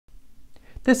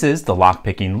This is the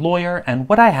Lockpicking Lawyer, and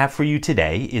what I have for you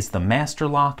today is the Master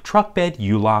Lock Truck Bed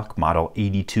U-Lock Model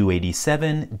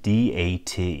 8287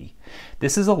 DAT.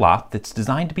 This is a lock that's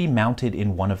designed to be mounted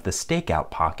in one of the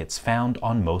stakeout pockets found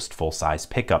on most full-size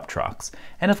pickup trucks,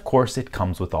 and of course it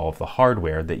comes with all of the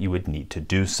hardware that you would need to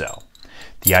do so.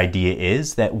 The idea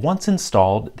is that once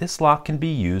installed, this lock can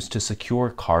be used to secure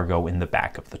cargo in the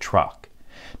back of the truck.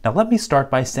 Now let me start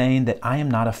by saying that I am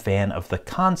not a fan of the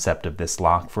concept of this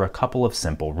lock for a couple of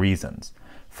simple reasons.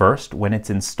 First, when it's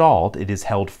installed, it is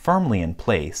held firmly in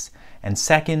place, and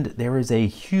second, there is a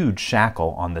huge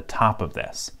shackle on the top of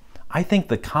this. I think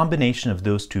the combination of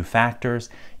those two factors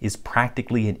is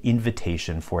practically an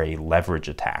invitation for a leverage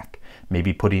attack,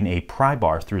 maybe putting a pry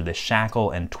bar through the shackle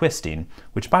and twisting,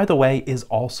 which by the way is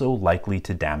also likely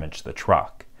to damage the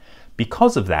truck.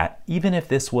 Because of that, even if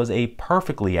this was a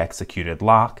perfectly executed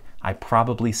lock, I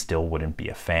probably still wouldn't be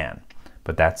a fan.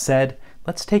 But that said,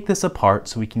 let's take this apart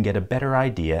so we can get a better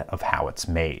idea of how it's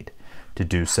made. To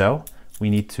do so,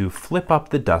 we need to flip up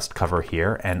the dust cover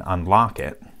here and unlock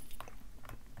it.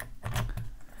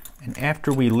 And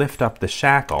after we lift up the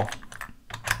shackle,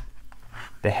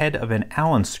 the head of an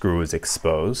Allen screw is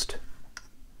exposed,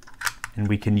 and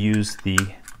we can use the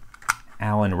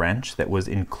Allen wrench that was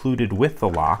included with the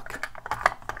lock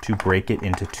to break it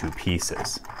into two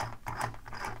pieces.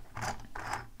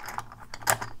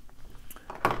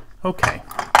 Okay,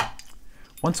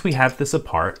 once we have this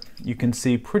apart, you can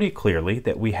see pretty clearly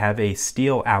that we have a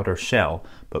steel outer shell,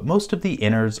 but most of the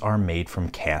innards are made from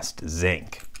cast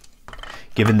zinc.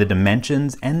 Given the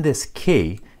dimensions and this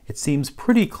key, it seems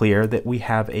pretty clear that we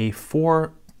have a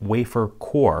 4-wafer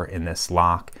core in this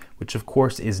lock, which of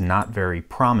course is not very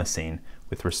promising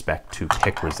with respect to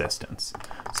pick resistance.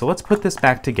 So let's put this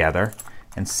back together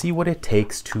and see what it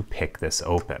takes to pick this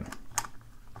open.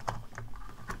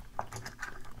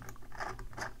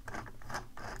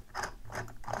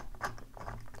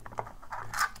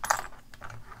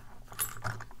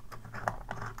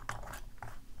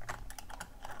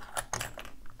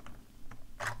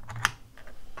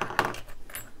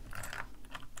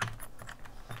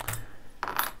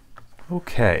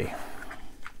 Okay,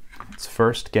 let's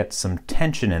first get some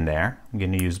tension in there. I'm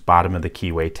going to use bottom of the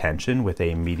keyway tension with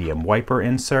a medium wiper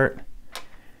insert.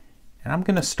 And I'm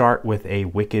going to start with a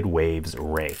Wicked Waves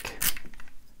rake.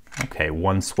 Okay,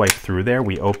 one swipe through there,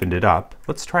 we opened it up.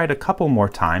 Let's try it a couple more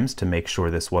times to make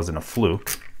sure this wasn't a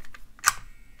fluke.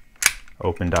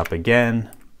 Opened up again.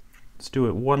 Let's do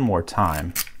it one more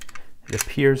time. It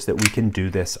appears that we can do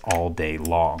this all day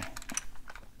long.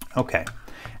 Okay.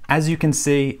 As you can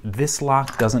see, this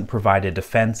lock doesn't provide a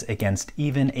defense against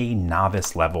even a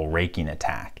novice level raking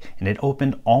attack, and it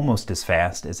opened almost as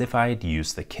fast as if I had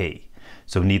used the key.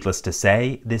 So needless to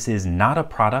say, this is not a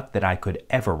product that I could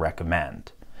ever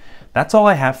recommend. That's all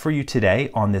I have for you today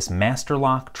on this Master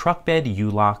Lock Truck Bed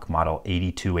U-Lock Model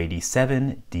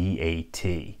 8287 DAT.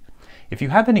 If you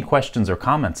have any questions or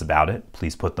comments about it,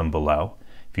 please put them below.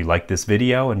 If you like this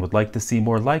video and would like to see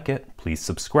more like it, please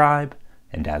subscribe,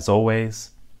 and as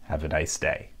always, have a nice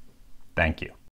day. Thank you.